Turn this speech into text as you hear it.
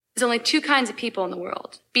There's only two kinds of people in the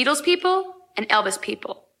world. Beatles people and Elvis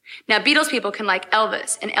people. Now, Beatles people can like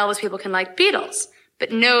Elvis, and Elvis people can like Beatles,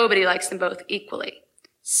 but nobody likes them both equally.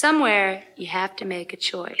 Somewhere, you have to make a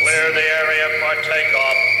choice. Clear the area for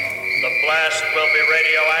takeoff. The blast will be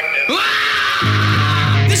radioactive.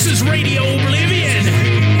 Ah! This is Radio Oblivion.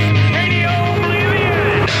 Radio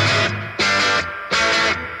Oblivion!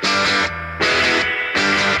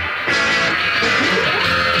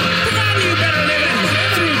 Providing you better living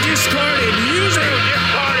through discarded music.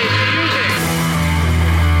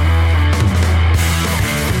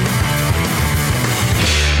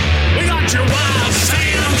 We got your wild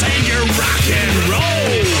sounds and your rock and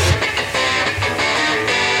roll.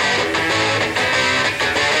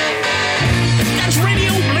 That's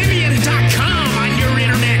RadioOblivion.com on your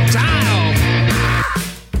internet dial.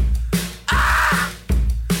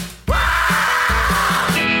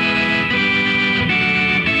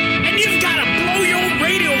 And you've got to blow your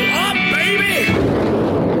radio up, baby.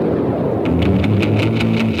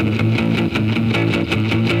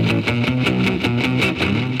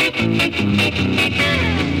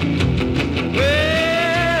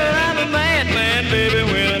 Well, I'm a madman, baby,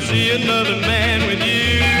 when I see another man with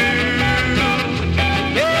you.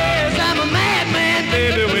 Yes, I'm a madman,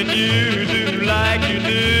 baby, when you do like you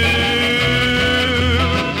do.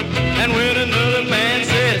 And when another man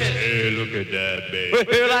says, hey, look at that, baby.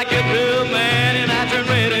 Well, I get real mad and I turn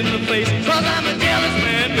red in the face. 'Cause I'm a jealous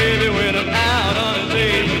man, baby, when I'm out on a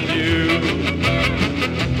date with you.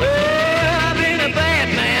 Well, I've been a bad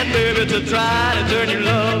man, baby, to try to turn your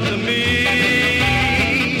love to me.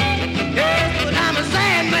 Yes, but I'm a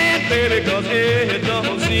sad man, baby, 'cause it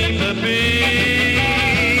don't seem to be.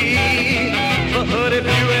 But if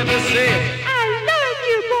you ever said, I love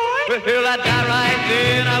you, boy, well, I'd die right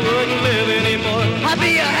then, I wouldn't live anymore. I'd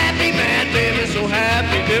be a happy man, baby, so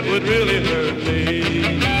happy it would really hurt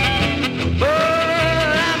me.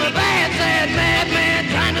 But I'm a bad, sad madman,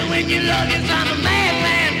 trying to win your love, yes, I'm a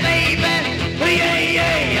madman, baby. Yeah,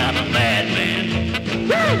 yeah, I'm a madman.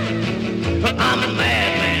 Woo! I'm a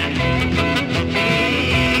madman.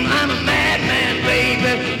 I'm a madman,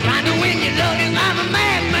 baby. Trying to win your love, yes, I'm a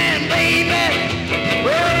madman, baby.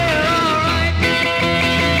 Well, all right.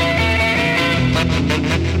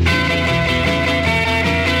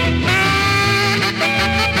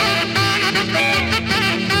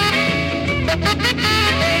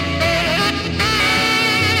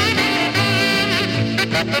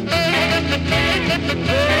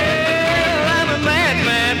 Well, I'm a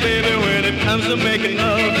madman, baby, when it comes to making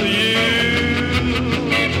love to you.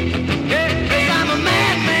 Yes, I'm a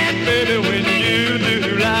madman, baby, when you do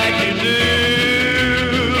like you do.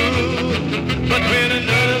 But when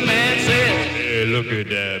another man says, hey, look at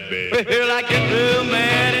that, baby, well, I get real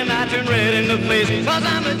mad and I turn red in the face. 'Cause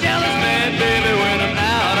I'm a jealous man, baby, when I'm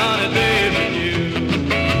out on a date with you.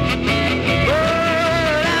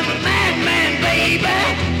 But I'm a madman, baby.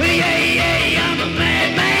 Yeah, yeah, I'm a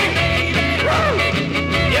madman. Woo!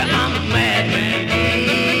 Yeah, I'm a madman.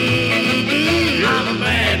 I'm a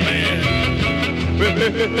madman.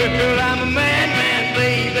 Well, I'm a madman,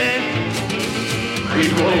 baby.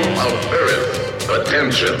 People of Earth,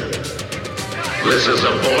 attention. This is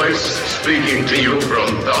a voice speaking to you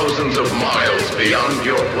from thousands of miles beyond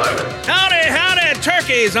your planet. Howdy, howdy,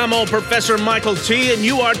 turkeys. I'm old Professor Michael T., and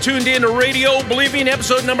you are tuned in to Radio Oblivion,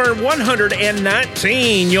 episode number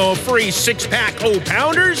 119, your free six-pack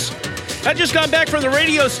O-Pounders. I just got back from the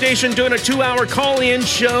radio station doing a 2-hour call-in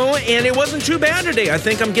show, and it wasn't too bad today. I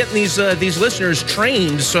think I'm getting these listeners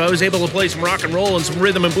trained, so I was able to play some rock and roll and some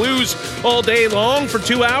rhythm and blues all day long for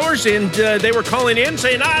 2 hours, and they were calling in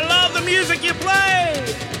saying, I love the music you play.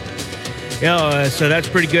 Yeah, so that's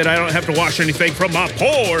pretty good. I don't have to wash anything from my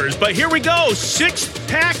pores. But here we go.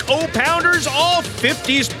 6-pack O-Pounders, all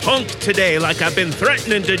 50s punk today, like I've been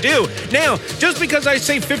threatening to do. Now, just because I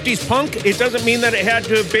say 50s punk, it doesn't mean that it had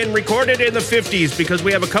to have been recorded in the 50s, because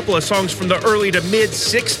we have a couple of songs from the early to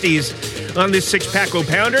mid-60s on this 6-pack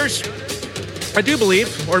O-Pounders. I do believe,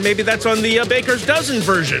 or maybe that's on the Baker's Dozen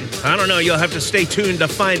version. I don't know. You'll have to stay tuned to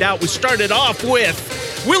find out. We started off with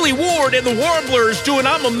Willie Ward and the Warblers doing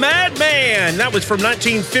I'm a Madman. That was from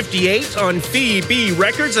 1958 on Phoebe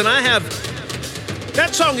Records, and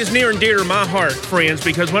that song is near and dear to my heart, friends,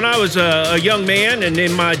 because when I was a young man and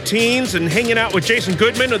in my teens and hanging out with Jason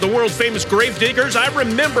Goodman of the world-famous Gravediggers, I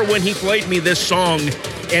remember when he played me this song,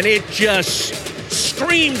 and it just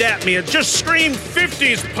screamed at me. It just screamed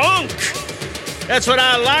 50s punk. That's what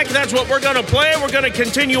I like. That's what we're going to play. We're going to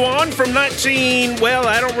continue on from I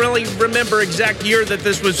don't really remember exact year that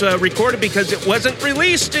this was recorded because it wasn't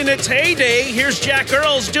released in its heyday. Here's Jack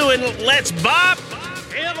Earls doing Let's Bop.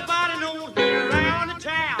 Everybody knows we're around the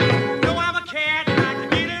town.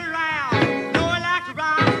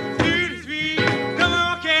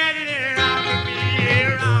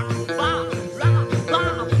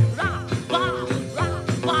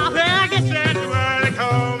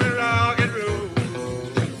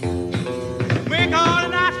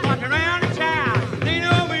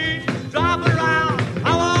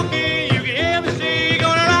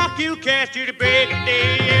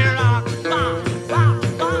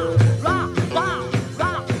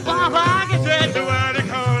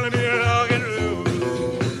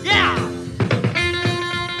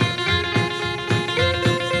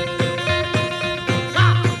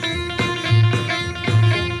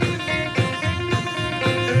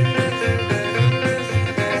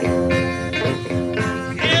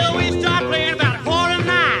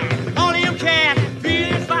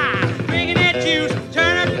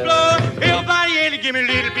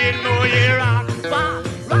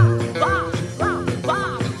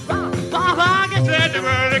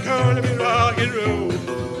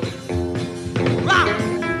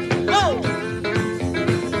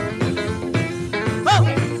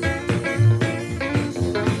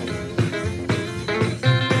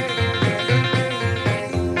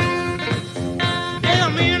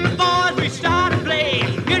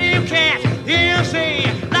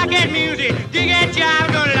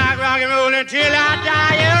 jive, gonna like rock and roll until I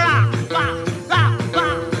die. Yeah, rock, rock, rock,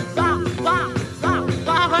 rock, rock, rock, rock,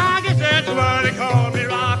 rock. I guess that's why they call me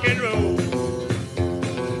rock and roll.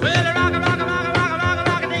 Well, rock, rock, rock, rock, rock, rock,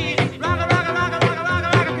 rock, dee, rock, rock, rock, rock, rock, rock,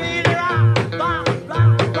 rock, dee, rock, rock, rock,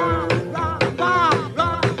 rock, rock, rock,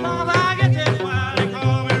 rock. I guess that's why they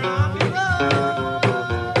call me rock and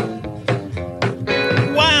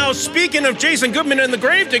roll. Wow, speaking of Jason Goodman and the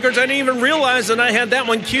Gravediggers, I didn't even realize that I had that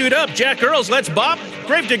one queued up. Jack Earls, Let's Bop.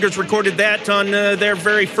 Gravediggers recorded that on their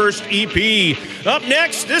very first EP. Up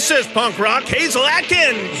next, this is punk rock, Hazel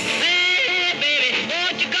Atkins. Hey, baby,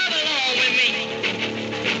 won't you come along with me?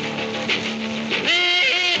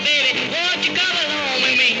 Hey, baby, won't you come along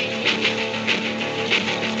with me?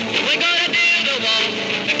 We're gonna do the walk,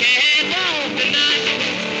 the catwalk tonight.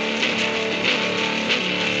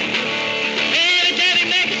 Every time you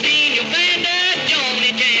make a scene, you'll find a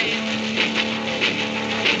Johnny Jam.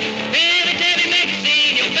 Every time you make a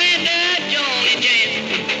scene, you'll find a Johnny Jam.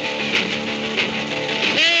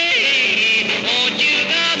 Hey, won't you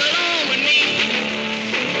come along with me?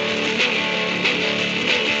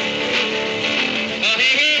 Oh,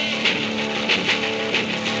 hey, hey.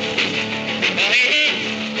 Oh, hey, hey.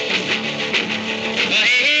 Oh,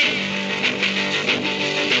 hey, hey.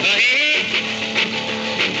 Oh, hey, hey.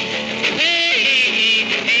 Hey,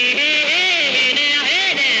 hey, hey, now,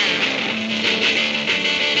 hey, now.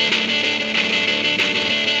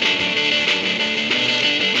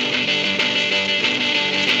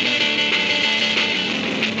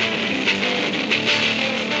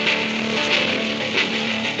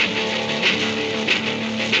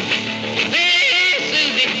 Hey,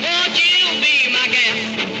 Susie, won't you be my gal?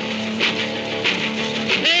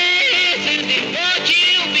 Hey, Susie, won't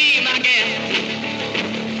you be my gal?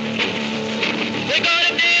 We're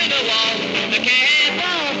gonna do the walk, the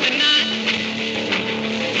catwalk tonight.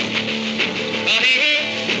 Oh, hey, hey.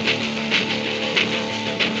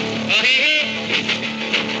 Oh, hey, hey.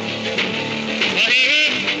 Oh, hey, hey.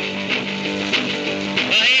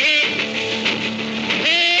 Oh, hey, hey.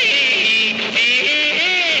 Hey, hey,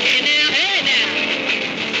 hey, now, hey, now.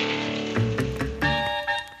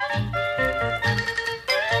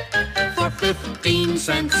 For 15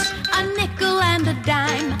 cents, a nickel and a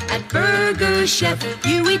dime at Burger Chef.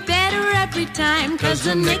 You eat better every time, 'cause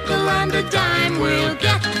a nickel and a dime will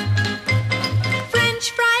get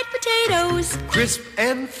French fried potatoes, Crisp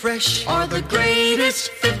and fresh. or the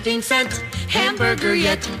greatest 15-cent hamburger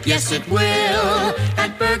yet. Yes, it will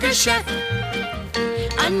at Burger Chef.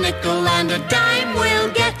 A nickel and a dime will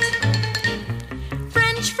get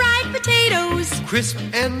French fried potatoes, Crisp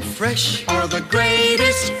and fresh. or the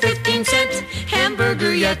greatest 15-cent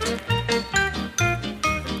hamburger yet.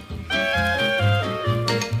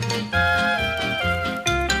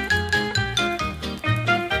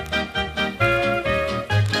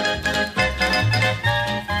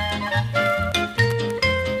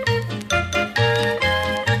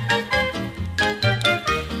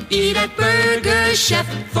 Eat at Burger Chef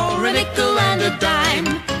for a nickel and a dime.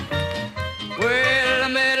 Well, I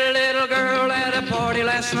met a little girl at a party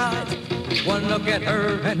last night. One look at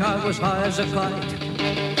her and I was high as a kite.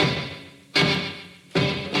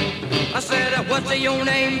 I said, what's your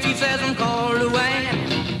name? She says, I'm called Luann.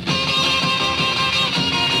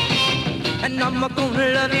 And I'm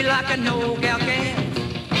gonna love you like I know gal can.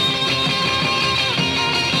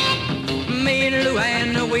 Me and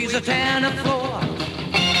Luann, we's a 10 of 4.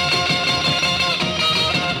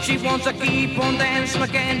 She wants to keep on dancing, I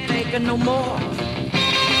can't take her no more.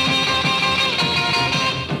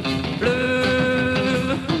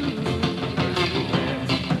 Blue.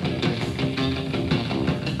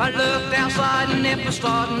 I looked outside and it was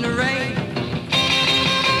starting to rain.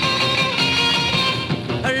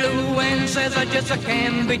 Luann says I just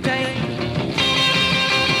can't be tamed.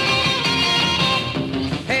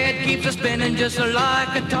 Head keeps a spinning just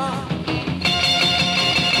like a top.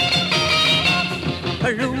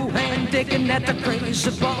 Luann digging at the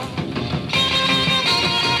crazy bar.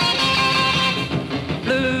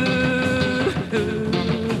 Luann.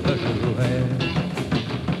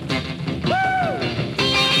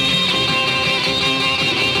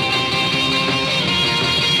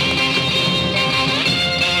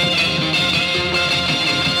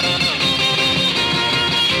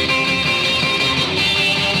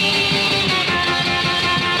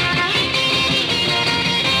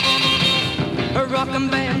 A rockin'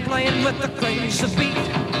 band playing with the crazy beat.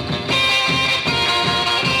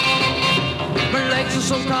 My legs are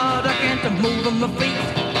so tired I can't move on my feet.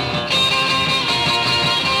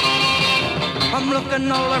 I'm looking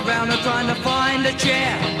all around and trying to find a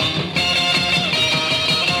chair.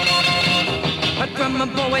 Drummer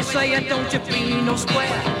boy say, don't you be no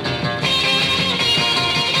square.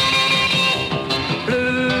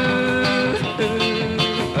 Blue,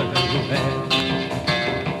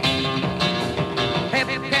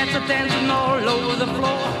 happy cats are dancing all over the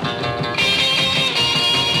floor.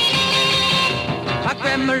 I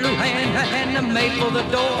grabbed my little hand and made for the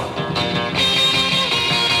door.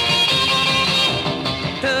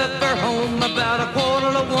 Took her home about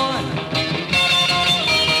 1:45.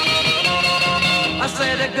 I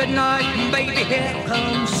said good night, baby, here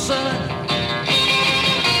comes the sun.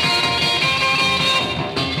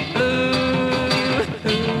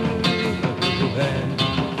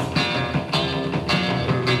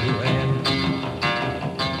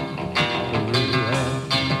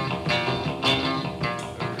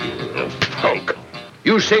 Punk.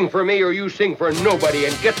 You sing for me or you sing for nobody,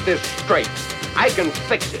 and get this straight. I can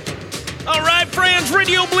fix it. All right, friends,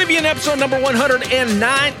 Radio Oblivion, episode number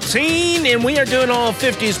 119, and we are doing all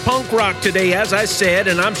 50s punk rock today, as I said,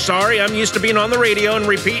 and I'm sorry, I'm used to being on the radio and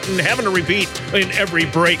repeating, having to repeat in every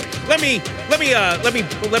break. Let me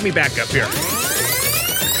back up here.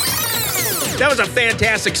 That was a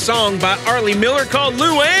fantastic song by Arlie Miller called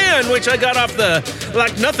Luann, which I got off the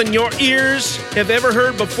Like Nothing Your Ears Have Ever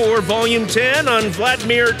Heard Before, Volume 10 on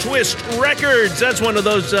Vladimir Twist Records. That's one of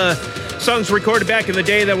those songs recorded back in the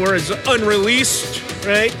day that were unreleased,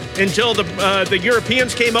 right? Until the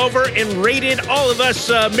Europeans came over and raided all of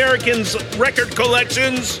us Americans' record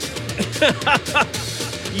collections.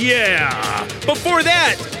 Yeah. Before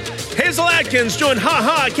that, Hazel Adkins doing Ha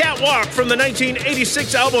Ha Catwalk from the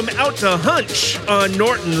 1986 album Out to Hunch on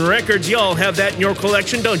Norton Records. Y'all have that in your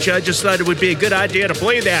collection, don't you? I just thought it would be a good idea to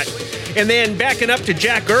play that. And then backing up to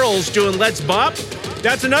Jack Earls doing Let's Bop.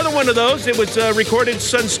 That's another one of those. It was recorded at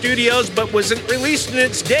Sun Studios, but wasn't released in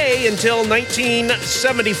its day until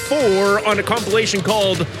 1974 on a compilation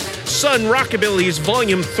called Sun Rockabilly's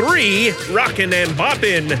Volume 3, Rockin' and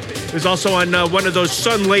Boppin'. It was also on one of those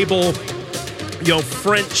Sun label,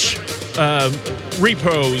 French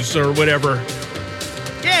repos or whatever.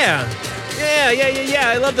 Yeah.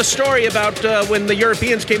 I love the story about when the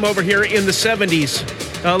Europeans came over here in the 70s,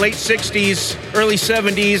 late 60s, early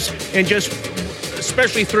 70s, and just,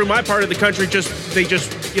 especially through my part of the country, they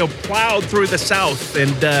plowed through the South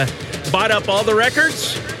and bought up all the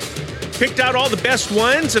records, picked out all the best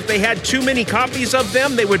ones. If they had too many copies of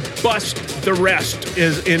them, they would bust the rest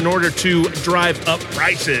in order to drive up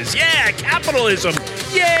prices. Yeah, capitalism.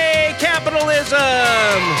 Yay, capitalism.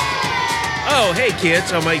 Oh, hey,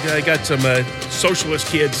 kids. I got some socialist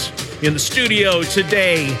kids in the studio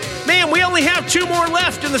today. Man, we only have 2 more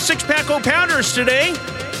left in the 6-pack O-Pounders today.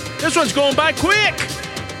 This one's going by quick.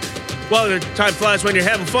 Well, the time flies when you're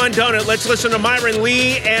having fun, don't it? Let's listen to Myron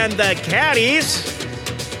Lee and the Caddies.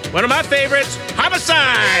 One of my favorites,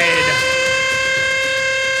 Homicide.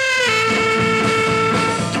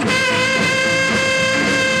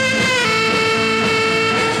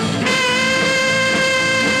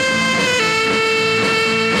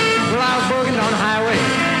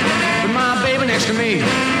 To me,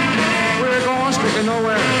 we're going strictly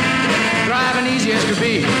nowhere, driving easy as could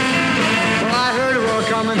be. Well, I heard a roar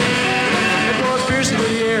coming, it was fierce in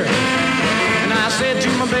the air, and I said to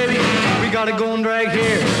my baby, we gotta go and drag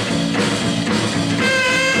here.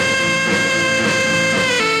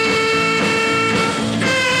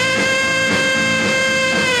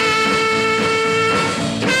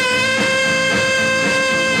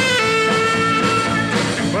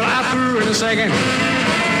 Well, I threw her in a second,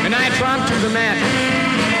 and I trumped to the mat.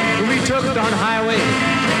 When we took it on the highway,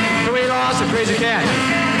 the way lost the crazy cat.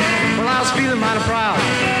 Well, I was feeling mighty proud,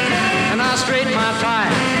 and I straightened my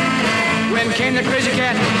tie. When came the crazy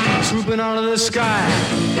cat, swooping out of the sky.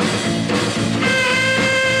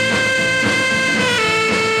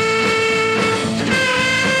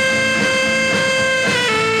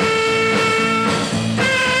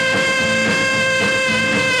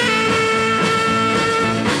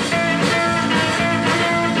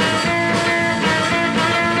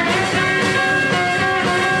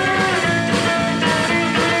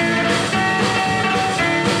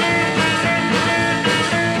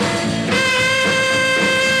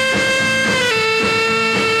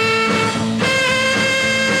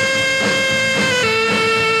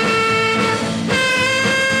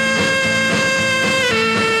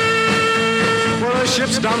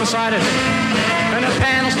 Ship's domiciled, and the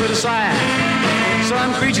panels put aside.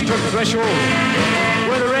 Some creature took the threshold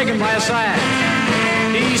with a Reagan by his side.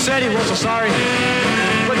 He said he wasn't sorry,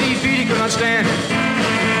 but the feet he could not stand.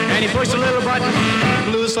 And he pushed a little button,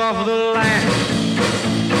 blew us off of the line.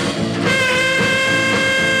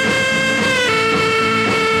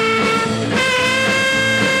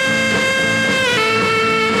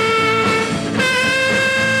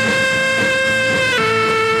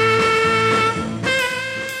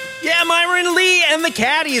 the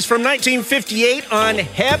Caddies from 1958 on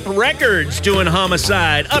Hep Records doing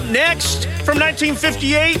Homicide. Up next, from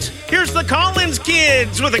 1958, here's the Collins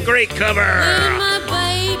Kids with a great cover. When my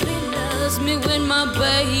baby loves me, when my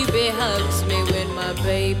baby hugs me, when my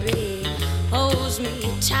baby holds me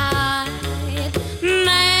tight,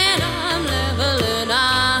 man, I'm level and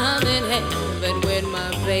I'm in heaven when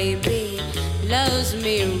my baby loves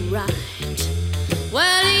me right.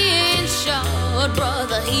 Well, he ain't short,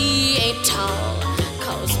 brother, he ain't tall,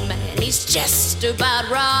 'cause man, he's just about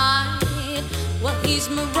right. Well, he's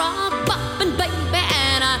my rock-boppin' baby,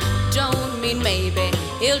 and I don't mean maybe,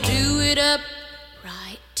 he'll do it up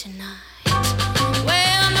right tonight.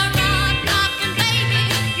 Well, my rock-boppin' baby,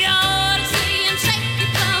 you ought to see him shake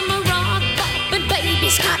it, 'cause my rock-boppin'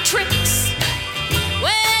 baby's got tricks.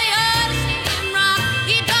 Well, you ought to see him rock,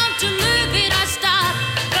 he don't to move it or stop,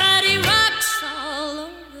 but he rocks all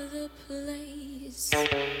over the place.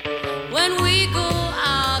 When we go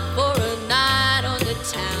out for a night on the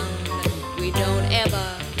town, we don't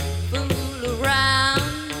ever fool around.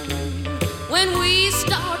 When we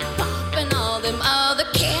start popping, all them other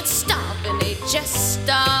cats stop and they just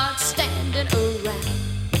start standing around.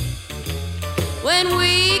 When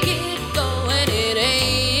we get going, it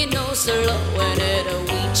ain't no slowing it,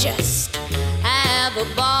 we just have a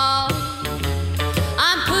ball.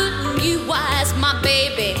 I'm putting you wise, my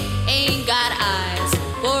baby ain't got eyes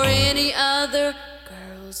for any other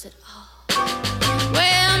girls at all.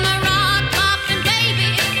 Well, my rock-boppin' baby,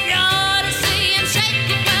 you ought to see him shake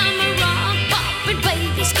it. Well, my rock-boppin'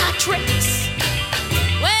 baby's got tricks.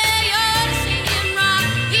 Well, you ought to see him rock,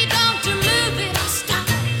 he don't to move it or stop,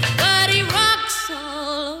 but he rocks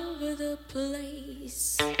all over the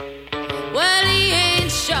place. Well, he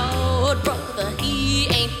ain't short, brother, he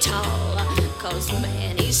ain't tall, 'cause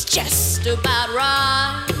man, he's just about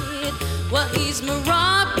right. Well, he's my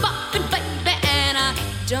rock-boppin' baby, and I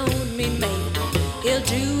don't mean maybe, he'll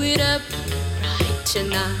do it up right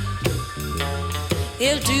tonight.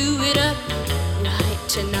 He'll do it up right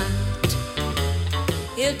tonight.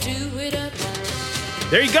 He'll do it up.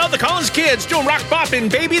 There you go, the Collins Kids doing Rock Boppin'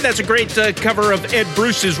 Baby. That's a great cover of Ed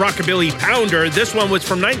Bruce's Rockabilly Pounder. This one was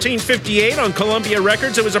from 1958 on Columbia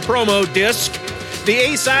Records. It was a promo disc. The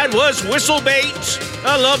A-side was Whistle Bait.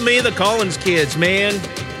 I love me, the Collins Kids, man.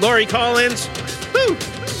 Larry Collins. Woo!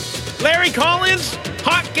 Larry Collins,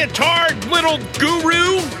 hot guitar little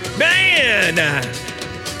guru. Man!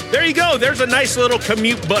 There you go. There's a nice little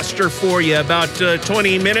commute buster for you. About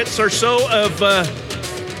 20 minutes or so of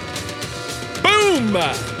boom!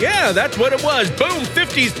 Yeah, that's what it was. Boom,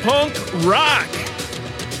 50s punk rock.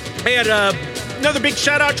 And another big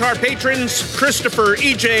shout out to our patrons, Christopher,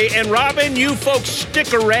 EJ, and Robin. You folks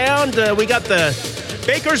stick around. We got the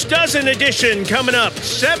Baker's Dozen edition coming up.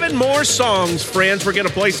 7 more songs, friends. We're going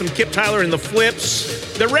to play some Kip Tyler and the Flips.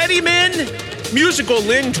 The Ready Men, musical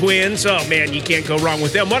Lynn Twins. Oh, man, you can't go wrong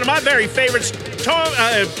with them. One of my very favorites,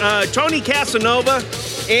 Tony Casanova,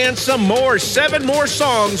 and some more. 7 more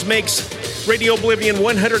songs makes Radio Oblivion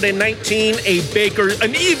 119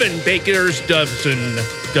 an even Baker's Dozen.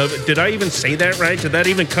 Did I even say that right? Did that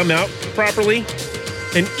even come out properly?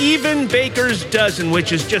 An even Baker's Dozen,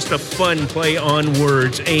 which is just a fun play on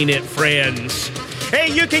words, ain't it, friends? Hey,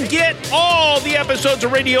 you can get all the episodes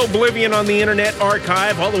of Radio Oblivion on the Internet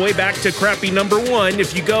Archive all the way back to crappy number 1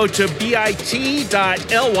 if you go to bit.ly/RO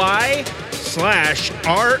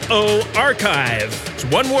archive. It's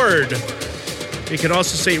one word. You can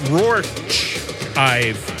also say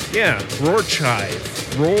Roarchive. Yeah,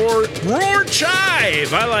 Roarchive.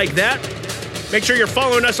 Roarchive. I like that. Make sure you're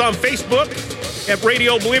following us on Facebook at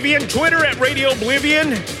Radio Oblivion, Twitter at Radio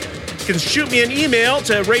Oblivion. You can shoot me an email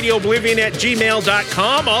to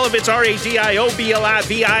radiooblivion@gmail.com. All of it's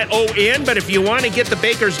RADIOBLIVION. But if you want to get the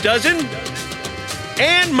Baker's Dozen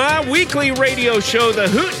and my weekly radio show, The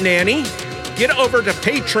Hoot Nanny, get over to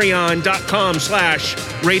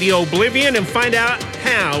patreon.com/Radio Oblivion and find out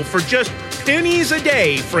how for just pennies a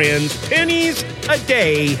day, friends, pennies a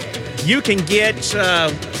day, you can get, I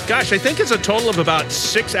think it's a total of about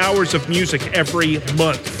 6 hours of music every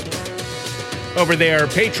month. Over there,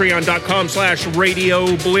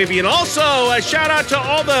 patreon.com/Radio Oblivion. Also, a shout out to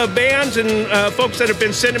all the bands and folks that have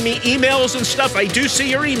been sending me emails and stuff. I do see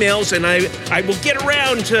your emails, and I will get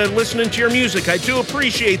around to listening to your music. I do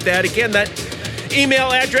appreciate that. Again, that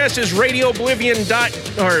email address is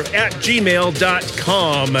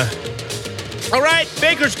radiooblivion@gmail.com. All right,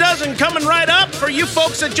 Baker's Dozen coming right up. For you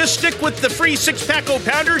folks that just stick with the free 6-pack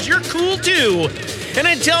O-Pounders, you're cool too. And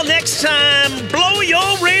until next time, blow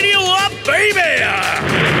your radio up, baby!